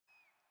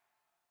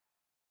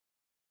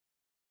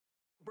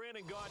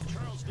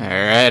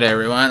Alright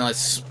everyone,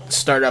 let's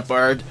start up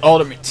our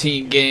Ultimate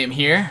Team game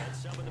here.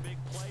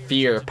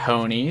 Fear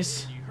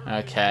Ponies.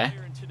 Okay.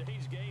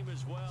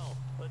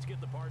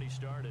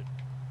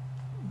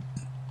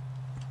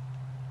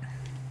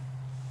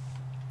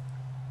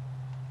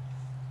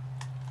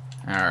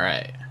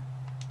 Alright.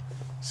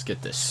 Let's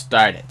get this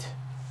started.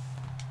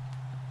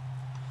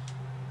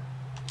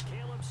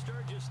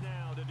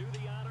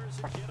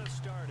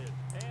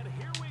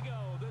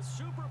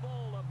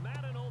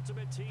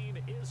 Team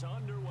is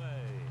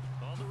underway.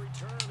 On the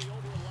return, the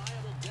old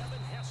reliable Devin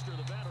Hester,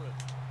 the veteran.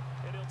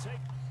 And he'll take...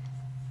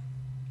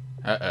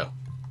 Uh-oh.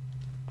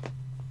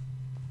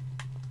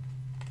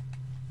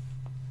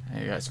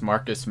 Hey guys,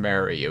 Marcus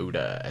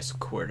Mariota as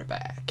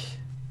quarterback.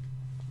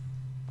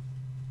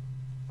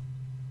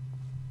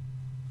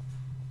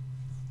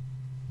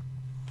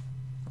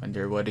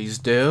 Wonder what he's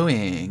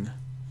doing.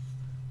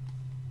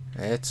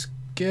 Let's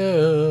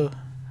go.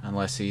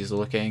 Unless he's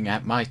looking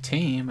at my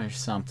team or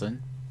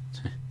something.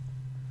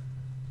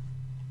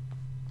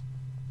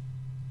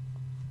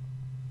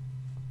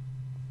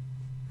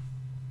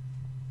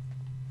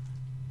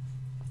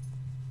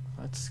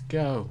 Let's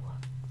go.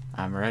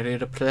 I'm ready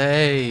to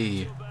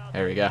play.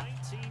 There we go.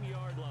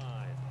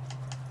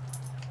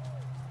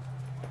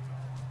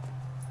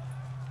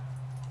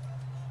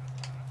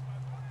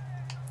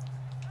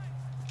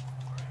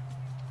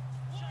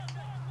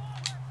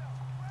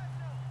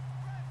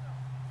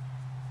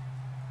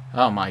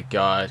 Oh my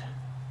God.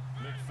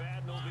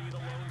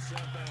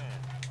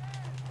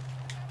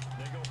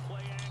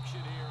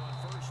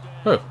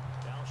 Whew.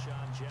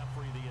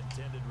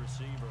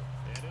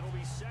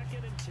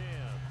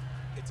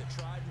 It's a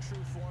tried and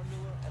true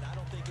formula, and I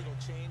don't think it'll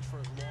change for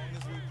as long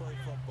as we play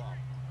football.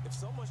 If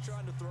someone's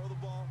trying to throw the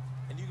ball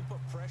and you can put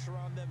pressure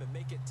on them and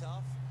make it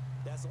tough,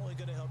 that's only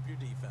going to help your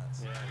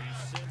defense. Yeah,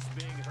 he's since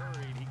being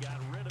hurried. He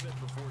got rid of it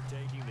before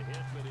taking the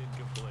hit, but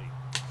incomplete.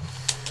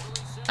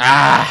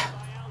 Ah!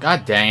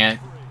 God dang it.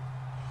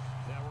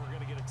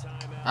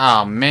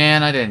 Oh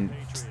man, I didn't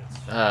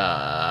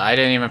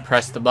even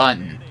press the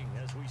button.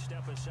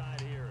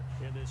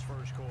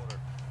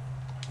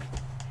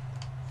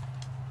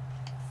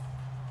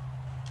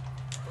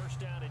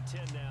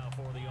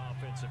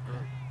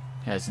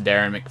 That's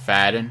Darren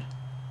McFadden.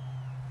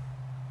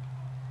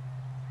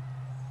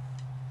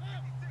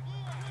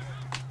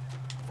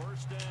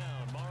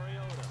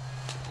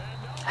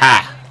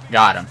 Ha!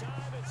 Got him.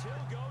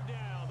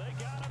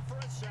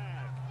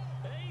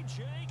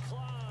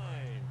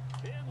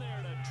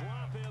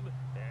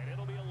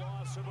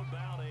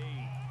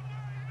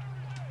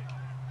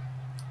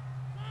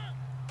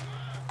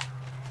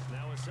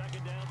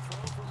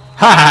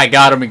 Ha! I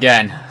got him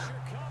again.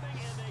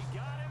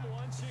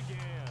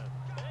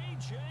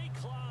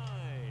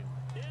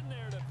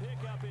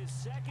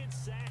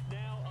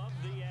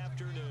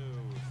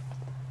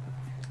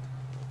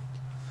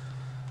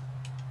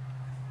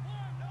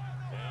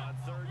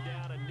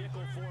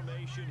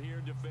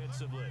 Here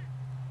defensively.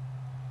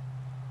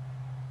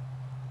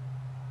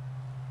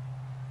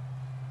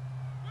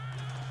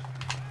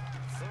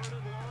 Third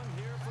and long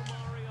here for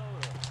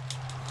Mariota.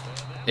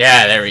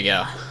 Yeah, there we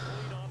go.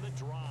 On the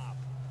drop.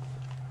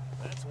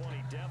 That's one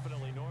he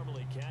definitely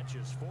normally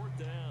catches. Fourth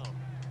down.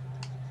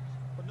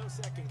 But no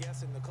second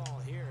guessing the call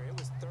here. It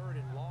was third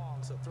and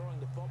long, so throwing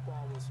the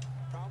football was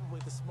probably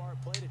the smart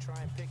play to try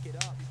and pick it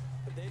up.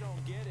 But they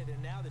don't get it, and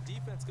now the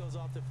defense goes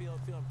off the field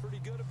feeling pretty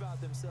good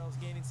about themselves,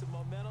 gaining some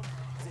momentum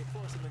as they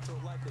force them into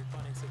a likely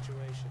punting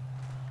situation.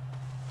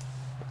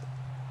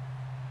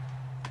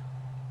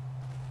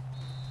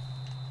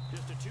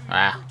 Just a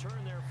two-yard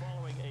return there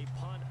following a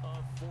punt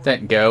of 4.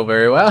 Didn't go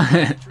very well.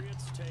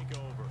 Patriots take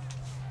over.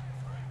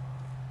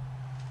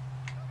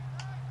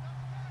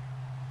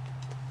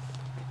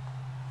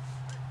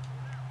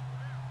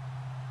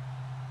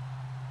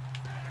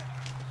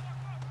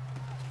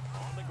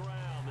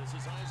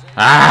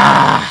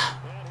 Ah!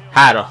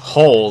 Had a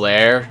hole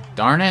there.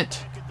 Darn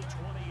it.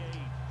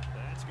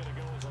 That's going to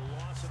go as a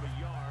loss of a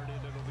yard, and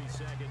it'll be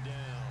second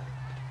down.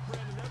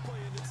 Brandon, that play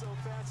ended so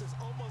fast, it's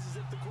almost as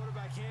if the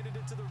quarterback handed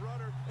it to the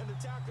runner, and the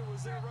tackler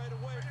was there right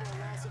away for a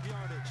loss of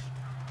yardage.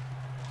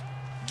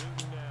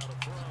 Newton now to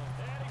throw,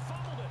 and he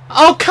fumbled it.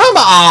 Oh, come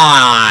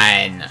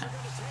on!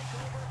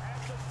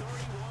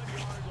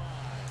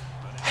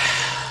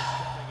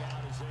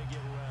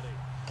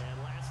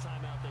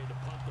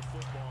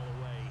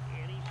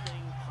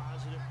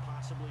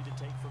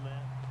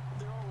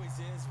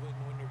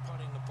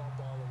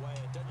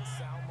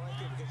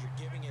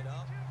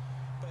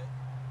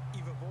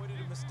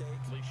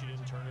 At least you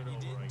didn't turn it over. You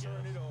didn't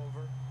turn it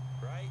over,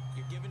 right?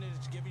 You're giving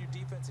your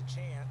defense a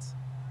chance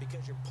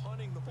because you're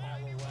punting the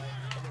ball away,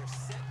 and they're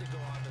set to go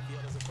on the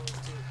field as opposed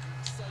to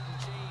sudden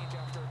change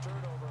after a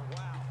turnover.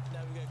 Wow,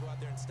 now we got to go out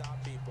there and stop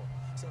people.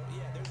 So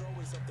yeah, there's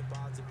always something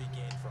positive to be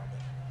gained from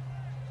it.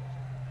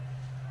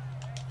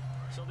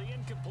 So the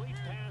incomplete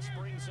pass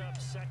brings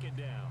up second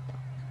down.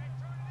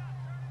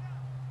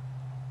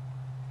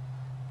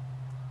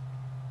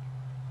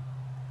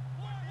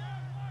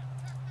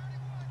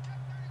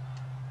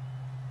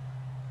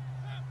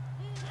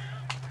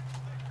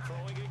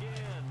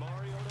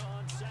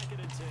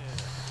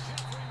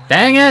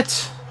 Dang it!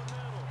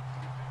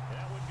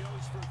 That one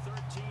goes for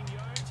 13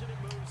 yards and it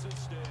moves the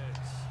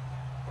sticks.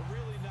 A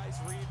really nice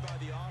read by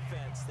the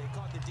offense. They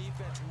caught the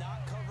defense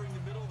not covering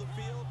the middle of the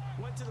field,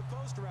 went to the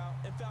post route,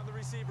 and found the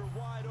receiver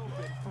wide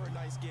open for a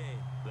nice gain.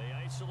 They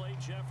isolate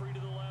Jeffrey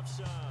to the left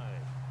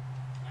side.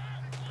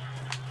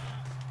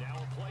 Now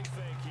a play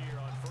fake here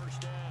on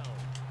first down.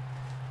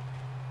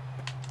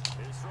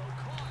 His throw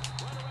caught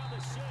right around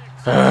the 6.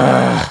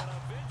 And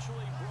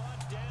eventually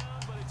brought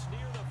down, but it's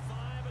near the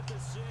 5 at the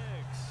 6.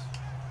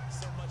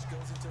 So much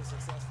goes into a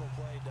successful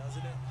play,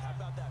 doesn't it? How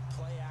about that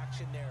play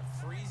action there?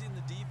 Freezing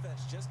the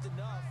defense just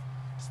enough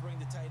to bring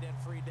the tight end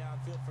free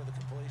downfield for the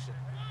completion.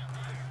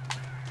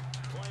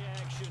 Play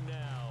action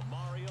now.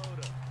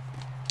 Mariota.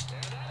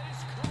 And that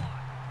is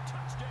caught.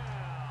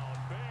 Touchdown,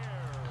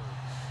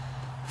 Bears.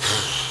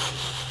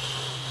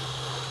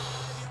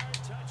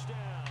 5-yard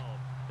touchdown.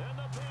 And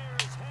the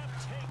Bears have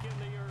taken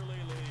the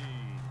early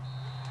lead.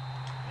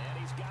 And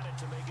he's got it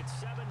to make it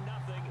 7-0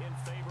 in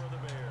favor of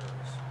the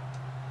Bears.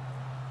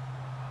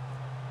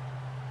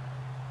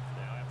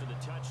 Now after the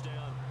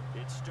touchdown,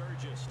 it's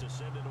Sturgis to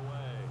send it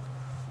away.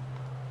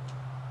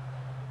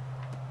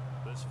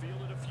 This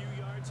fielded a few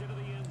yards into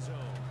the end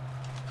zone.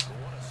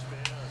 What a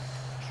spin.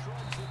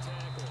 Shrugs the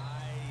tackle.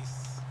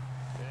 Nice.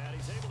 And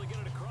he's able to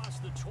get it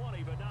across the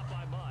 20, but not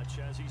by much,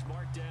 as he's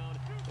marked down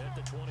at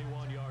the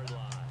 21-yard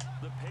line.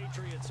 The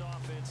Patriots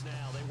offense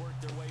now, they work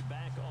their way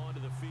back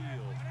onto the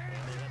field.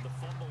 And they had the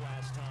fumble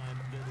last time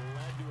that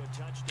led to a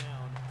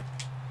touchdown.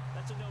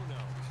 That's a no-no.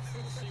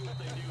 We'll see what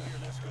they do here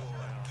this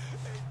go-around.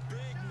 A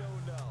big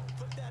no-no.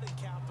 Put that in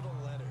capital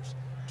letters.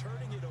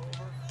 Turning it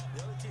over,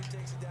 the other team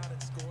takes it down and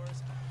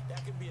scores.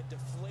 That can be a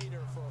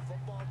deflator for a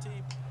football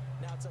team.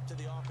 Now it's up to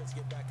the offense to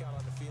get back out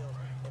on the field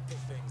and pick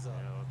things up.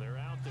 If they're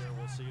out there,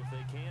 we'll see if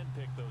they can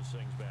pick those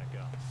things back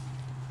up.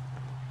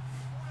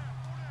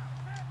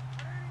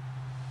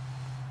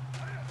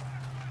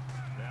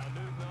 Now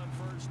Newton on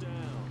first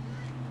down.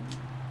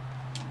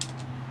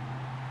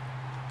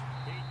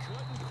 He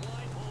couldn't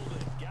quite hold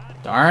it. Got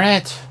it. Darn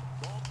it!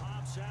 Ball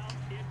pops out,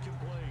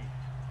 incomplete.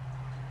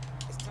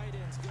 As tight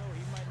ends go,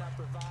 he might not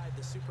provide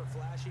the super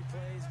flashy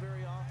plays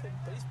very often,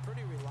 but he's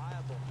pretty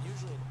reliable.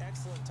 Usually an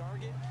excellent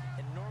target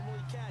and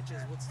normally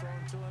catches what's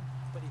thrown to him,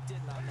 but he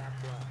didn't on that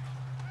play.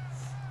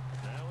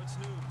 Now it's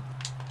Newton.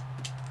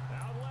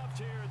 Out left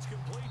here, it's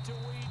complete to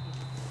Wheaton.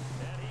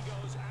 And he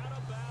goes out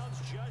of bounds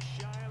just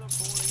shy of the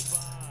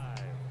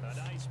 45. A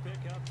nice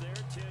pickup there,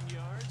 10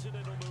 yards, and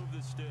it'll move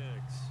the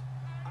sticks.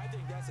 I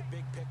think that's a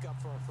big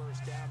pickup for a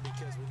first down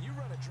because when you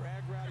run a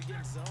drag route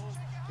against zone,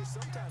 you're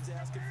sometimes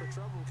asking for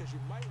trouble because you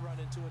might run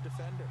into a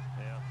defender.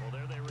 Yeah, well,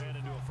 there they ran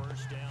into a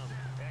first down.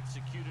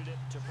 Executed it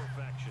to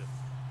perfection.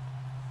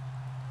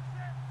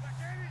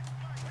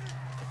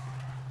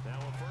 Now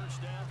a first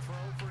down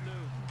throw for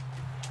Newton.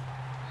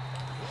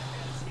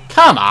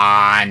 Come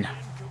on!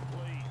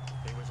 Incomplete.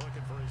 He was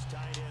looking for his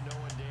tight end,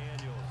 Owen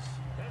Daniels.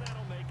 And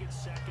that'll make it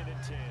 2nd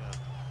and 10.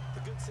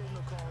 The good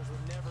signal callers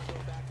will never go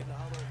back in the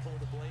huddle and play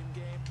the blame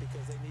game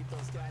because they need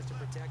those guys to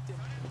protect him.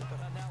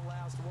 But on that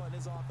last one,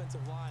 his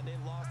offensive line, they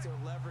lost their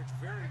leverage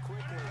very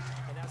quickly,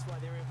 and that's why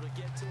they were able to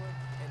get to him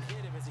and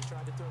hit him as he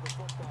tried to throw the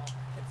football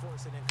and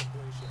force an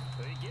incompletion.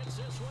 He gets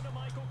this one to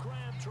Michael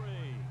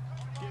Crabtree.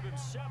 Give him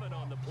 7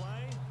 on the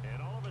play,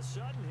 and all of a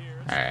sudden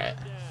here, it's All right.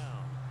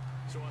 down.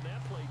 So on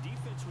that play,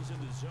 defense was in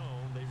the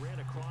zone. They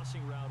ran a crossing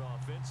route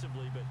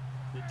offensively, but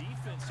the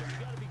defense, so you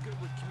got to be good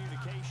with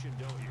communication,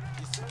 don't you?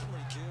 You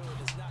certainly do,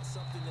 and it's not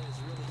something that is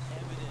really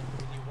evident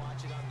when you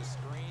watch it on the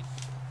screen,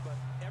 but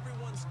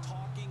everyone's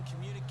talking,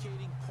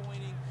 communicating,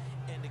 pointing,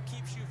 and it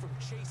keeps you from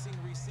chasing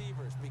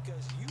receivers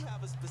because you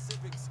have a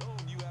specific zone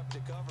you have to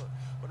cover.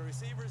 When a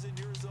receiver's in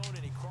your zone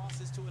and he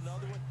crosses to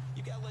another one,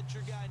 you got to let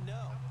your guy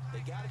know.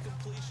 They got a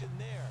completion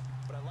there,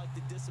 but I like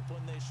the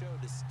discipline they showed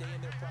to stay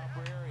in their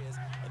proper areas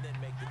and then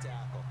make the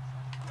tackle.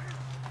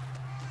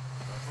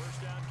 A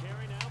first down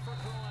carry now for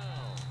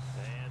Crowell.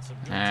 And some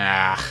good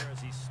Ah. there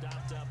as he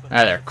stopped up.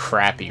 Another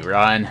crappy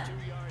run.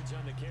 2 yards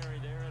on the carry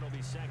there. It'll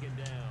be 2nd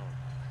down.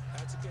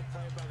 That's a good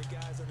play by the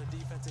guys on the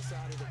defensive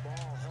side of the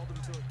ball. Held him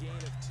to a gain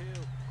of 2.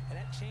 And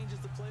that changes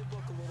the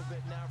playbook a little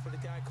bit now for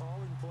the guy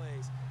calling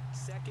plays.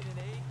 2nd and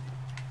 8.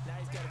 Now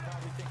he's got to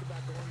probably think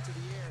about going to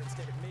the air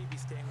instead of maybe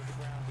staying with the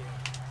ground game.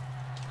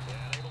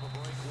 And able to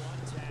break one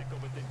tackle,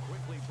 but then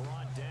quickly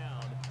brought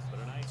down. But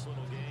a nice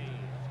little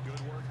gain. Good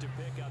work to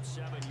pick up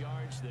 7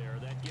 yards there.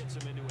 That gets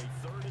him into a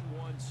 3rd and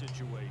 1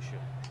 situation.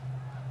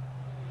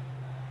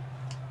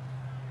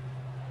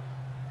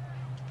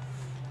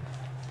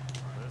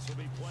 This will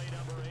be play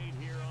number 8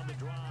 here on the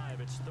drive.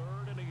 It's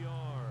 3rd and a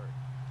yard.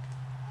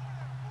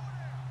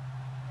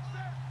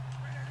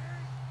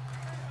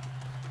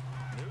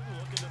 Newton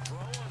looking to throw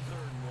on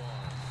 3rd and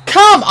 1.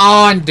 Come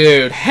on,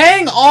 dude!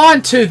 Hang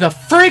on to the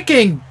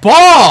freaking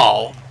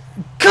ball!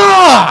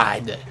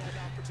 God!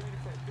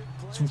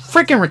 It's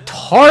freaking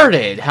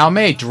retarded how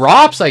many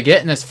drops I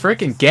get in this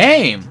freaking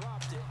game.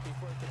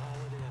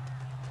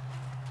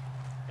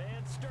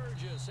 And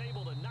Sturgis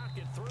able to knock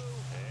it through.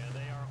 And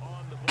they are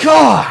on the board.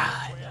 God!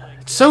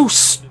 It's so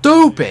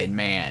stupid,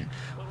 man.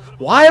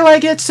 Why do I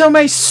get so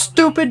many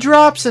stupid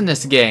drops in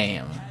this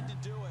game? Had to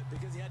do it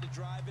because he had to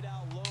drive it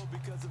out low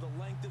because of the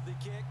length of the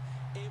kick.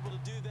 Able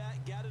to do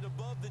that, got it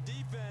above the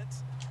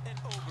defense and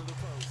over the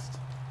post.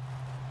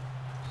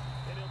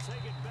 And he'll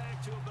take it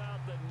back to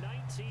about the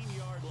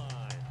 19-yard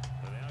line.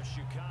 And now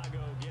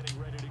Chicago getting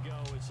ready to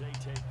go as they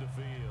take the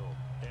field.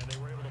 And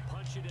they were able to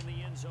punch it in the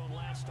end zone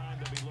last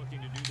time. They'll be looking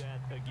to do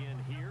that again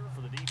here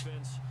for the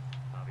defense.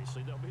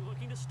 Obviously, they'll be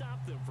looking to stop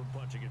them from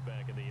punching it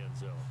back in the end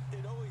zone.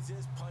 It always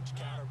is punch,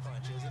 counter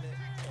punch, isn't it?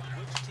 And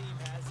which team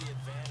has the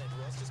advantage?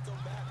 Well, let's just go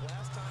back.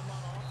 Last time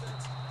on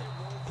offense, they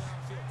rolled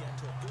downfield, got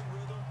into a good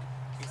rhythm.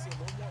 You can see a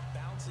little more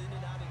bounce in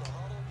and out of the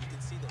huddle. You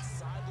can see the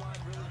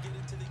sideline really get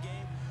into the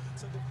game.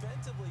 So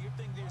defensively, you're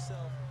thinking to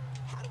yourself,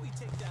 how do we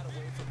take that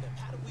away from them?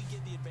 How do we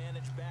get the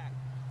advantage back?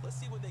 Let's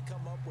see what they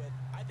come up with.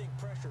 I think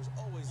pressure is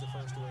always the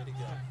first way to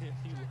go.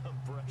 You love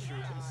pressure.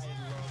 I love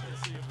it.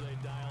 Let's see if they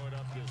dial it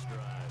up this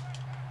drive.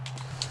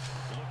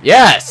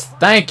 Yes,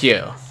 thank you.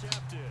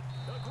 Intercepted.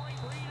 A great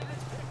read and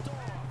it's picked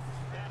off.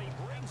 And he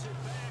brings it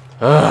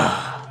back Ugh.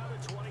 around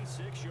the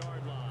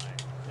 26-yard line.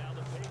 Now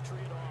the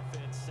Patriot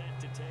offense set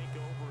to take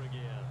over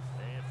again.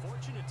 And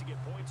fortunate to get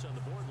points on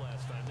the board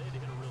last time. They had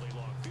to hit a really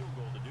long field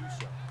goal to do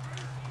so.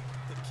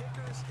 The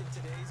kickers in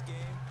today's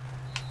game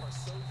are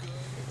so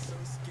good and so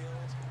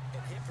skilled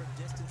and hit from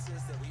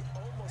distances that we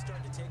almost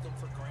start to take them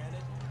for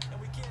granted. And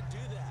we can't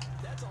do that.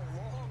 That's a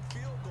long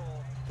field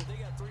goal that they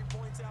got 3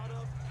 points out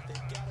of.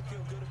 They've got to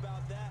feel good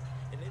about that.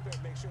 And they better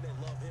make sure they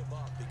love him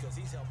up because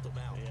he's helped them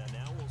out. Yeah,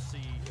 now we'll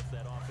see if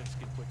that offense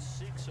can put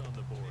 6 on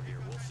the board here.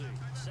 We'll see.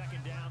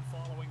 Second down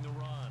following the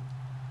run.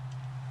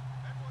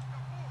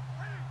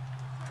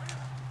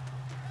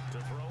 To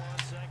throw on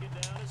second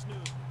down is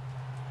Newton.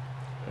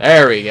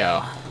 There we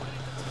go.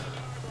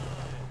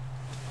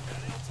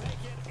 And he'll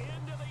take it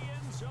into the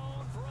end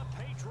zone for a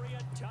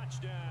Patriot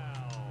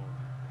touchdown.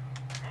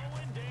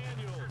 Owen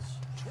Daniels,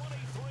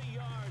 23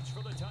 yards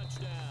for the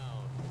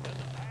touchdown. And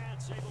the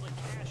Pats able to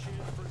cash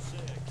in for 6.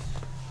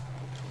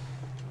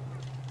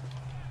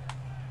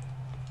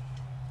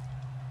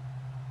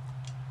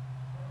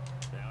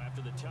 Now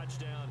after the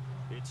touchdown,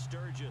 it's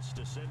Sturgis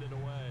to send it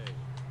away.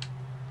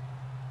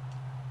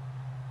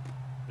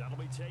 That'll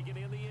be taken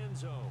in the end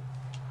zone.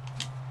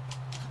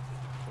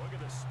 Look at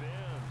the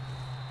spin.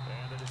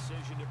 And the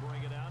decision to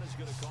bring it out is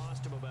going to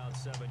cost him about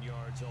 7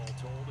 yards all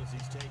told as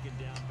he's taken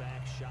down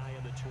back shy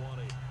of the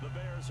 20. The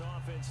Bears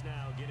offense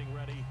now getting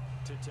ready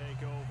to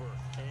take over.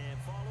 And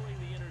following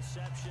the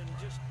interception,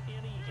 just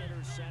any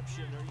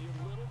interception, are you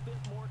a little bit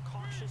more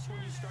cautious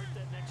when you start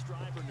that next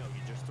drive or no?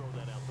 You just throw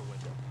that out the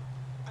window?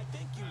 I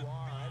think you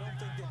are. I don't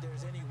think that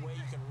there's any way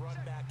you can run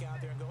back out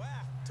there and go,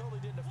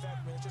 totally didn't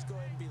affect me. Let's just go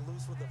ahead and be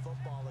loose with the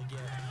football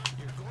again.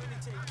 You're going to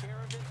take care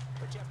of it,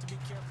 but you have to be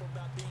careful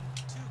about being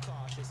too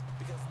cautious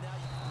because now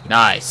you...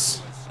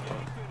 Nice.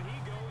 Escape and he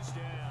goes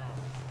down.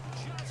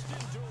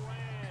 Justin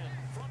Duran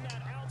from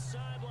that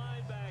outside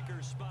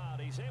linebacker spot.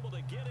 He's able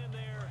to get in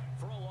there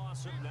for a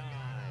loss of 9.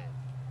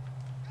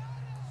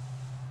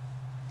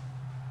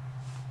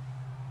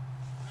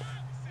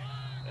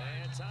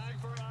 And time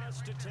for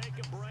us to take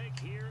a break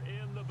here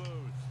in the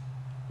booth.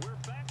 We're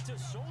back to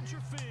Soldier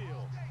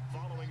Field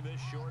following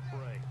this short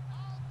break.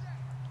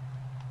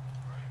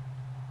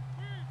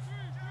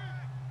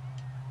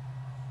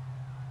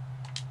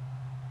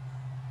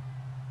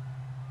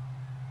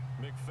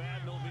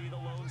 McFadden will be the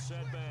lone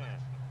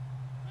setback.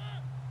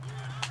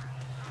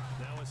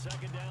 Now a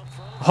second down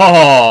throw.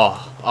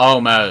 Oh,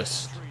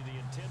 almost. The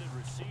intended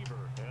receiver,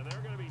 and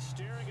they're going to be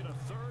staring at a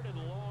 3rd and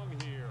long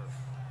here.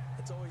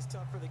 It's always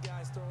tough for the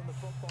guys throwing the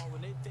football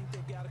when they think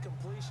they've got a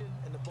completion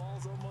and the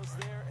ball's almost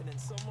there, and then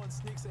someone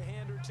sneaks a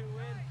hand or two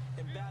in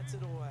and bats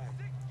it away.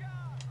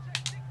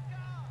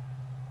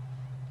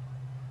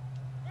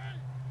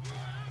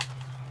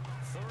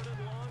 Third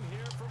and long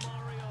here for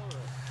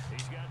Mariota.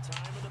 He's got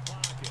time in the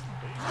pocket.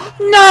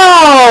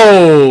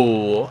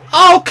 No!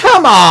 Oh,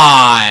 come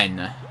on!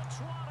 The 20,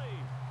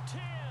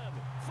 10,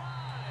 5,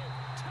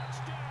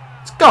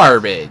 touchdown. It's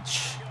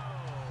garbage.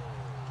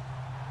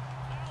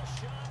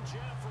 Alshon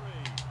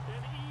Jeffrey,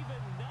 an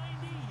even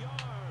 90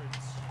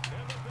 yards.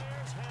 And the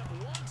Bears have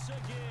once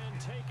again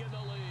taken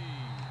the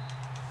lead.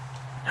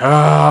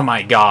 Oh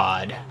my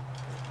god.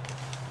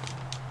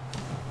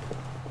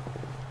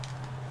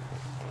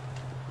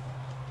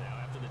 Now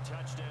after the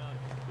touchdown,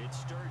 it's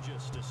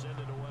Sturgis to send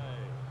it away.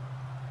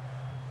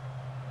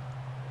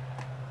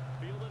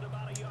 Fielded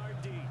about a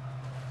yard deep.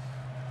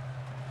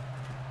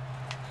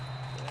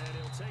 And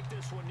he'll take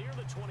this one near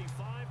the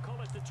 25,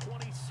 call it the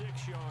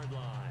 26-yard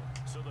line.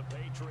 So the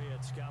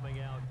Patriots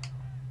coming out.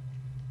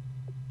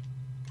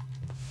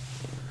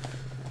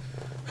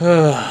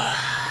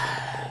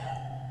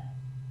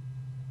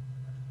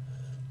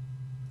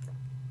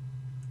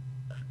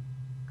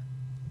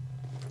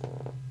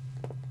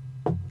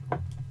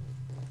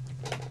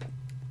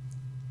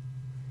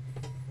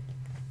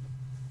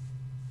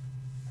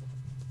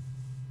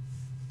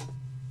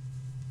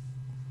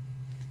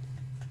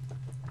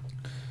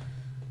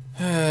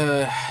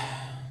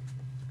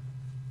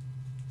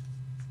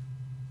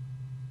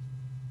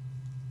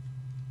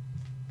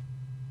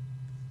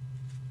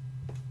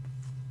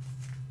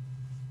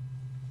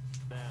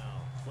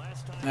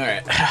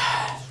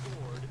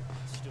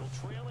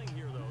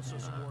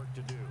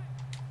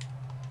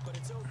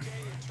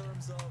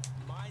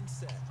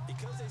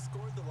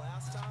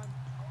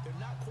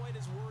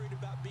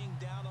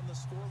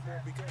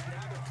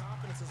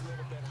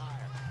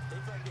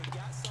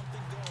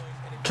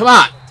 Come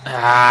on.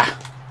 Ah.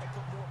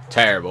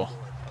 Terrible.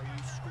 Are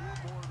you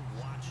scoreboard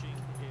watching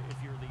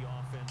if you're the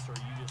offense, or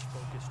are you just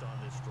focused on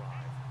this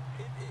drive?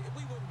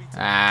 We wouldn't be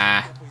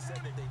Ah. if we said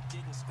that they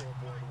didn't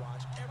scoreboard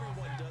watch.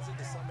 Everyone does it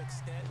to some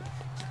extent.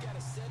 You got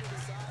to set it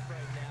aside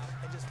right now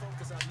and just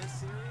focus on this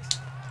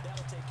series.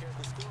 That'll take care of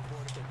the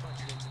scoreboard if they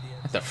punch it into the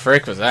end. What the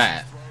frick was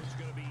that? Throw's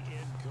going to be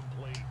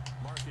incomplete.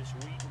 Marcus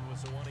Wheaton was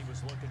the one he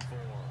was looking for.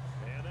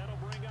 And that'll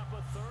bring up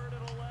a 3rd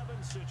and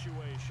 11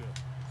 situation.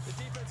 The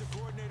defensive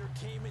coordinator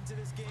came into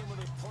this game with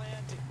a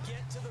plan to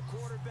get to the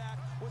quarterback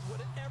with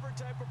whatever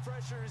type of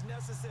pressure is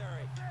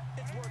necessary.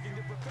 It's working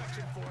to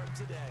perfection for him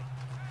today.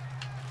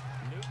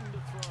 Newton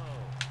to throw.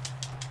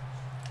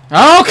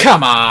 Oh,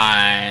 come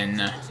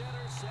on. It's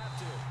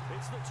intercepted.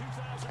 It's the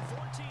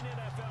 2014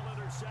 NFL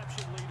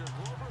interception leader,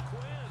 Grover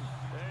Quinn.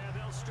 And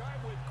they'll start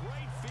with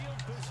great field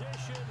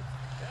position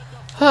at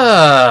the...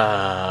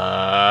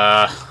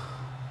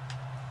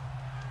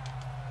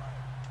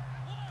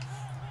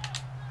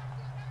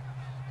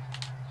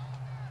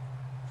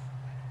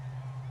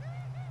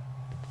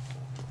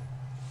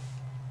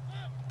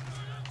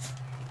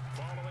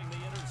 Following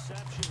the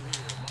interception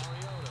here,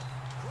 Mariota.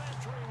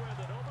 Crabtree with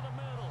it over the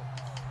middle.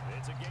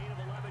 It's a gain of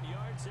 11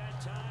 yards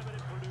that time, and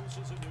it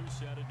produces a new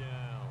set of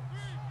downs.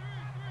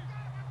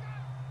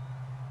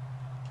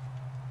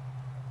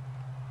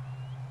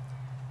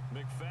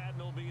 McFadden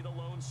will be the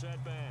lone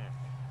setback.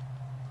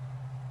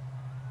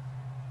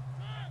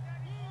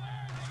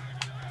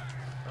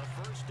 A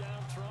first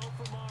down throw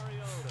for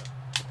Mariota.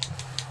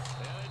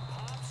 And it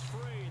pops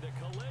free. The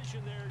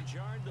collision there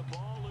jarred the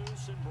ball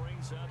loose and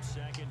brings up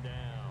 2nd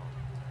down.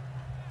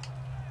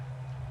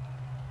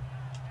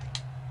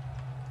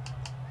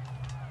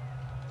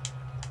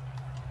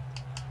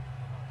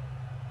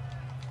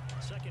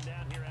 Second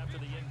down here after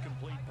the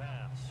incomplete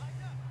pass.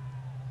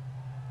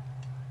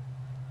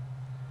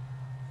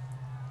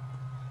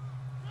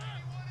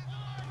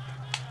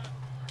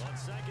 On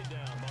 2nd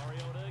down,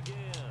 Mariota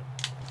again.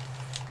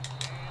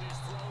 And his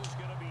throw's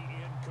going to be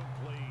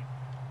incomplete.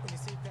 When you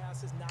see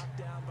passes knocked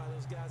down by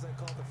those guys I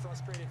call the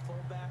frustrated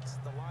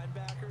fullbacks, the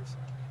linebackers,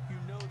 you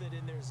know that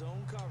in their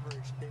zone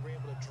coverage, they were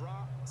able to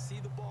drop, see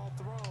the ball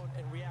thrown,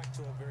 and react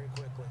to it very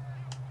quickly.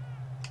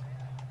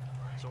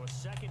 So a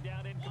 2nd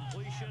down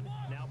incompletion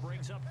now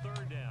brings up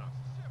 3rd down.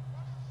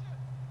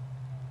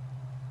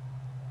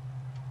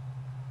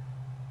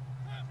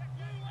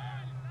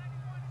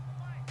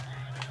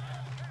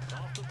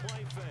 Off the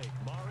play fake,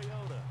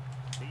 Mariota.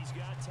 He's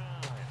got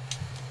time.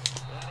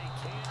 And he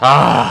can't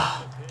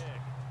get the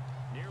pick.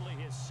 Nearly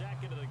his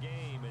 2nd of the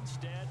game.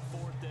 Instead,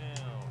 4th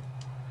down.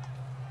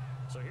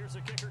 So here's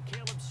the kicker,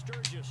 Caleb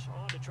Sturgis,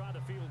 on to try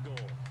the field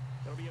goal.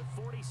 It'll be a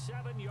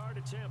 47-yard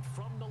attempt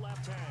from the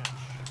left hash.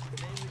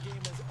 The name of the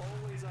game is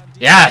always on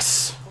defense.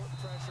 Yes. Put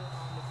pressure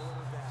on the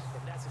quarterback,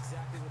 and that's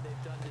exactly what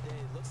they've done today.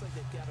 It looks like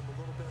they've got him a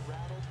little bit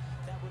rattled.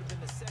 That would have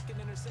been the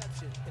 2nd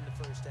interception in the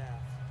first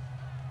half.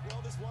 Well,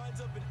 this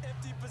winds up an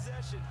empty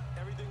possession.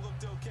 Everything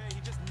looked okay.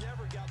 He just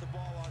never got the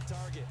ball on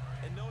target.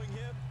 And knowing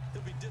him,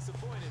 he'll be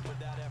disappointed with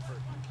that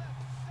effort.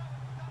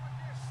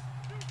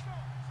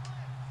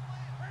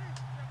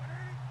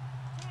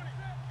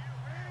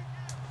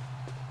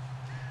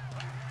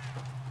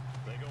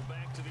 They go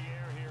back to the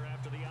air here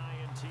after the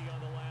INT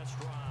on the last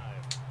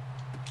drive.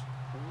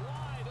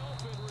 Wide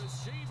open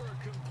receiver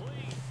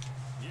complete.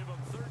 Give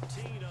them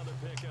 13 on the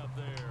pickup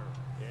there.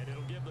 And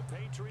it'll give the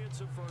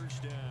Patriots a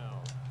 1st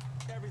down.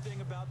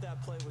 Everything about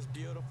that play was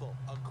beautiful.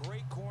 A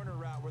great corner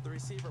route where the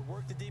receiver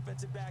worked the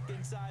defensive back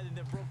inside and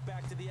then broke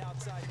back to the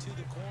outside to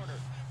the corner.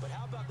 But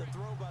how about the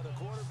throw by the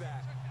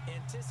quarterback?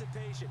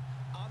 Anticipation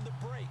on the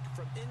break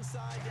from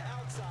inside to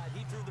outside.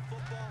 He threw the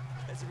football.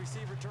 As the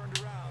receiver turned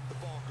around, the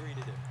ball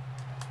greeted him.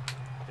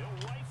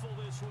 He'll rifle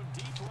this one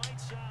deep right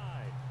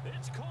side.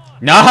 It's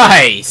caught.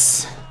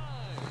 Nice. And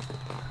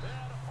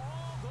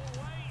all the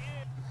way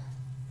in.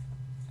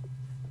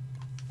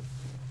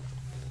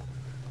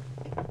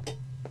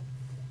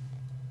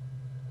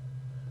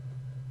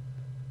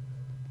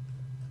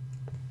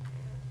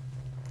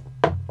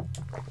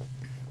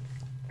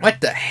 What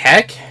the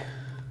heck?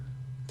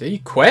 Did he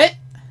quit?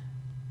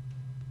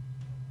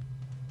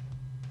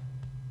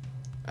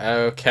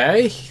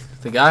 Okay,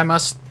 the guy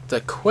must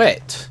have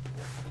quit.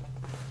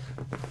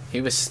 He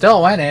was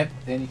still in it,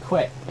 then he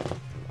quit.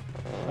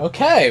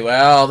 Okay,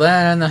 well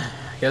then, I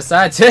guess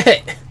that's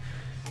it.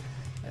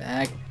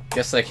 I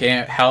guess I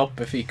can't help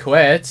if he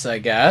quits, I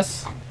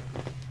guess.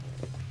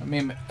 Let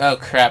me, oh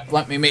crap,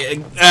 let me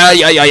make, I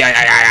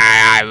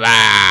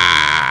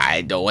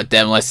don't want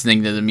them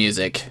listening to the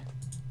music.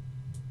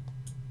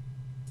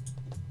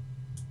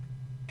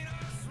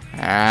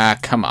 Ah,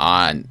 come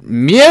on.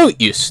 Mute,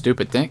 you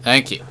stupid thing.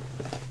 Thank you.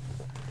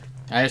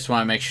 I just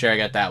want to make sure I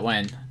got that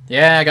win.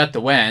 Yeah, I got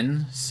the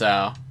win,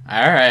 so...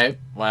 Alright,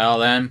 well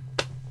then...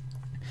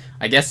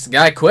 I guess the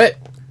guy quit.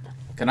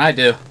 What can I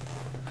do?